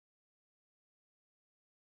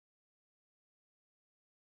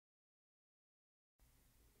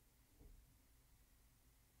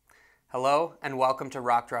Hello and welcome to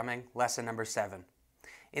Rock Drumming lesson number 7.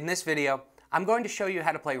 In this video, I'm going to show you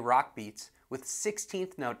how to play rock beats with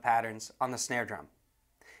 16th note patterns on the snare drum.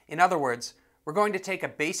 In other words, we're going to take a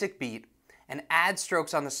basic beat and add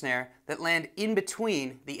strokes on the snare that land in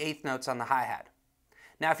between the eighth notes on the hi-hat.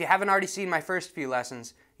 Now, if you haven't already seen my first few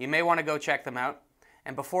lessons, you may want to go check them out.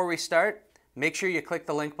 And before we start, make sure you click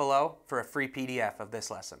the link below for a free PDF of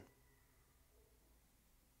this lesson.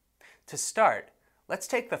 To start, let's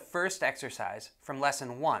take the first exercise from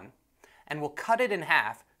lesson 1 and we'll cut it in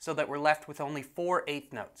half so that we're left with only 4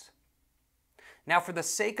 eighth notes. Now, for the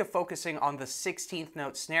sake of focusing on the 16th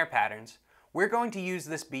note snare patterns, we're going to use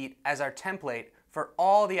this beat as our template for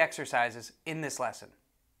all the exercises in this lesson.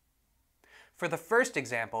 For the first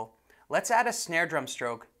example, let's add a snare drum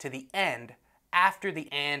stroke to the end after the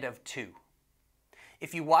and of 2.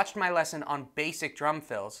 If you watched my lesson on basic drum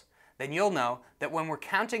fills, then you'll know that when we're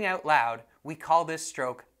counting out loud, we call this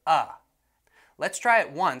stroke Let's try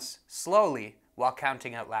it once, slowly, while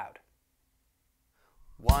counting out loud.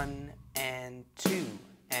 1 and 2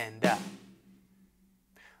 and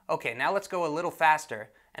Okay, now let's go a little faster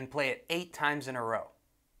and play it 8 times in a row.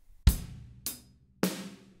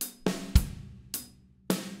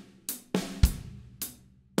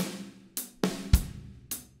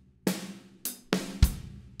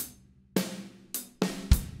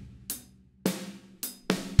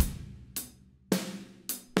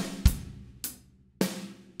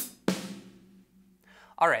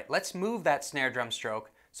 Alright, let's move that snare drum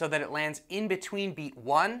stroke so that it lands in between beat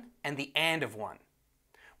 1 and the and of 1.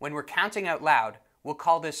 When we're counting out loud, we'll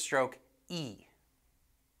call this stroke E.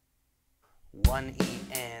 1 E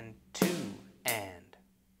and 2 and.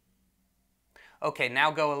 Okay,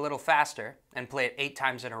 now go a little faster and play it 8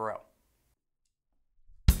 times in a row.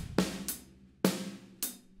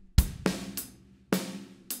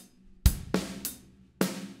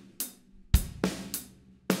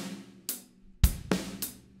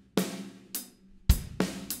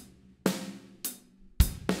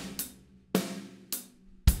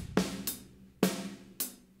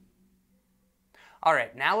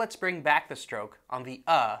 Alright, now let's bring back the stroke on the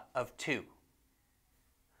of 2.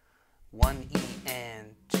 1 E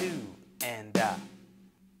and 2 and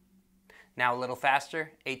Now a little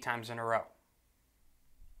faster, 8 times in a row.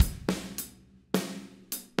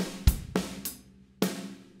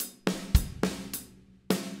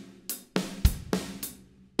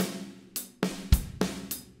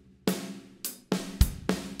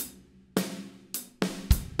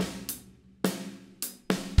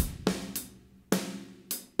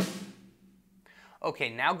 Okay,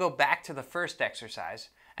 now go back to the first exercise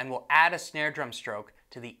and we'll add a snare drum stroke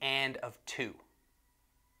to the and of 2.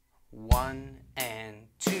 1 and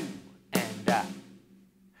 2 and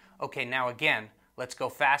Okay, now again, let's go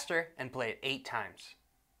faster and play it 8 times.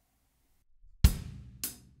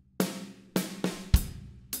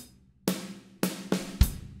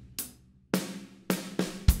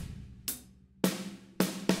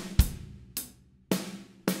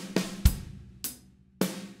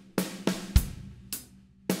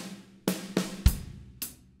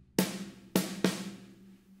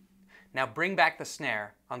 Now bring back the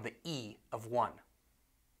snare on the E of 1.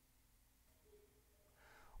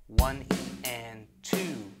 1 E and 2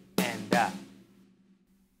 and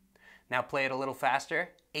Now play it a little faster,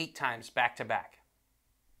 8 times back to back.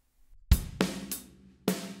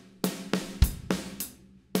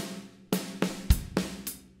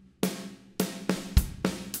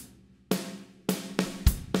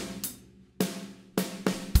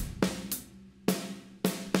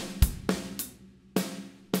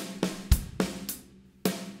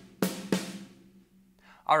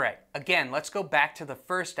 Alright, again, let's go back to the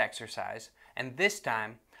first exercise, and this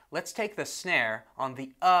time, let's take the snare on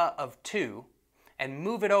the of 2 and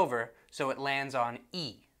move it over so it lands on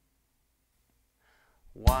E.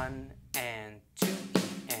 1 and 2 E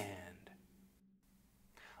and.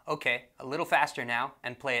 Okay, a little faster now,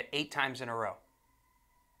 and play it 8 times in a row.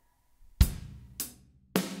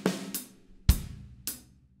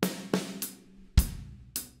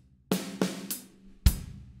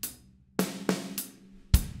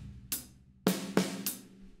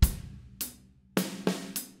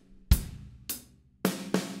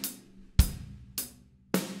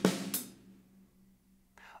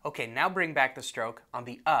 Okay, now bring back the stroke on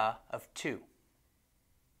the of 2.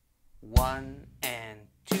 1 and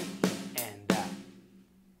 2 and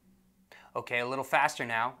Okay, a little faster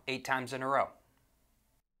now, 8 times in a row.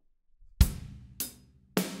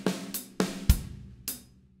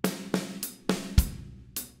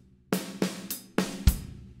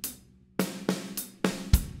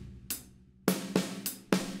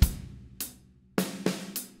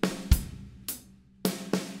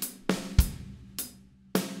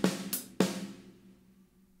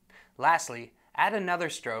 Lastly, add another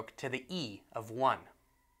stroke to the E of 1.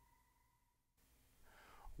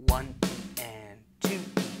 1 E and 2 E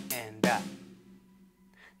and da.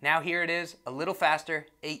 Now here it is, a little faster,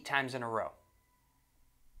 8 times in a row.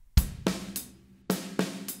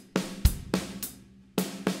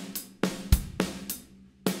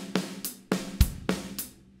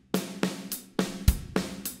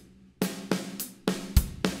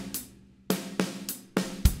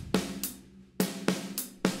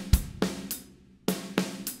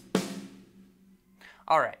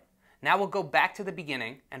 Alright, now we'll go back to the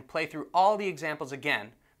beginning and play through all the examples again,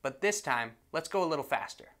 but this time, let's go a little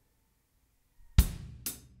faster.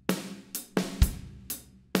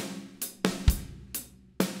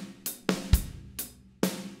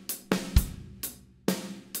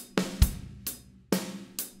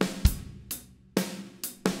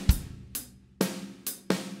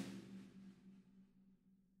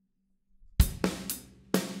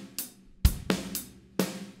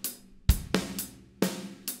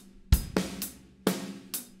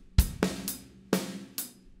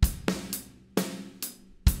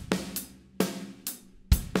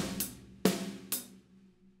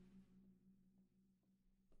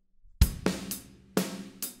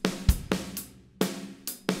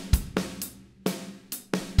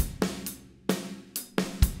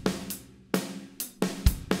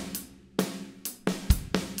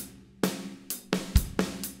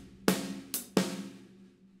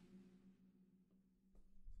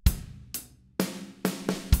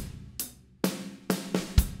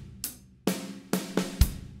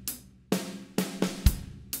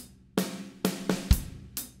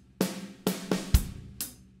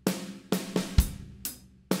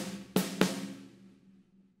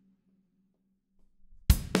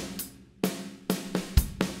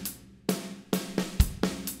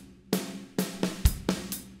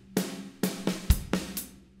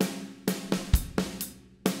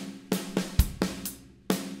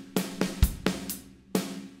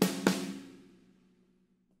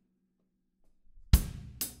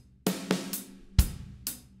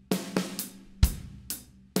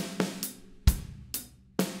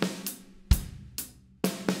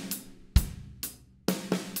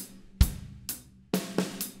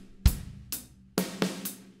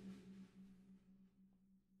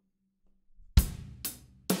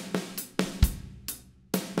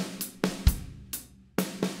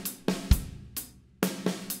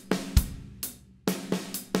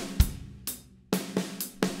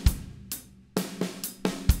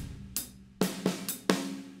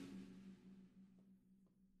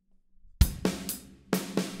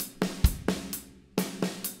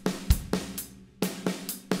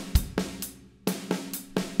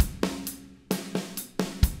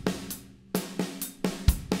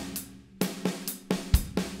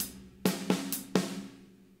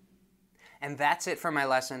 And that's it for my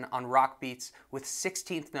lesson on rock beats with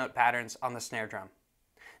 16th note patterns on the snare drum.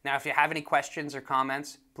 Now if you have any questions or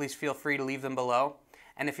comments, please feel free to leave them below.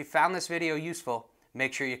 And if you found this video useful,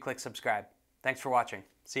 make sure you click subscribe. Thanks for watching.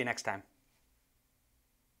 See you next time.